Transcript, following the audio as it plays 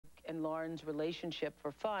and Lauren's relationship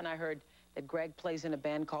for fun. I heard that Greg plays in a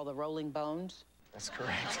band called the Rolling Bones. That's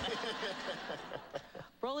correct.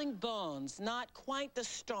 Rolling Bones, not quite the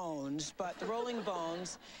Stones, but the Rolling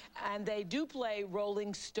Bones. And they do play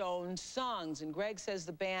Rolling Stone songs. And Greg says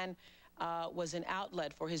the band was an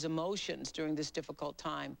outlet for his emotions during this difficult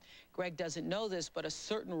time. Greg doesn't know this, but a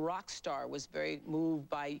certain rock star was very moved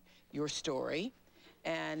by your story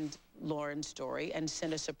and Lauren's story and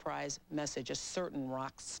sent a surprise message. A certain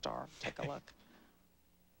rock star. Take a look.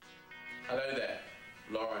 Hello there,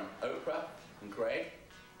 Lauren, Oprah, and Greg.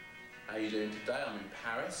 How are you doing today? I'm in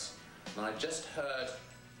Paris, and I just heard,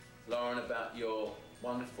 Lauren, about your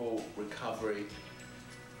wonderful recovery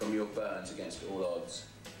from your burns against all odds.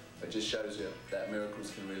 It just shows you that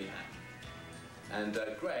miracles can really happen.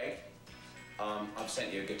 And Greg, I've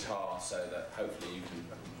sent you a guitar so that hopefully you can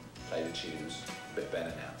play the tunes a bit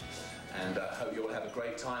better now. And I hope you all have a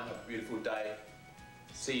great time, have a beautiful day.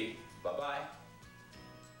 See you. Bye-bye.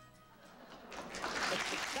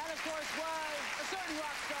 That, of course, was a certain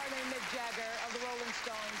rock star named Mick Jagger of the Rolling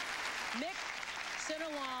Stones. Mick sent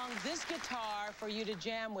along this guitar for you to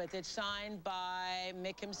jam with. It's signed by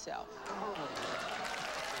Mick himself.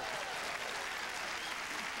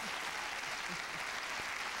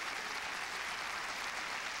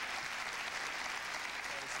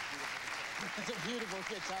 It's a beautiful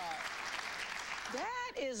guitar.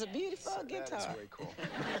 That is a beautiful guitar. That is way cool.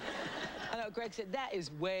 I know, Greg said, that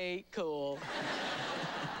is way cool.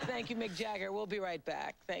 Thank you, Mick Jagger. We'll be right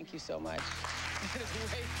back. Thank you so much.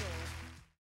 It's way cool.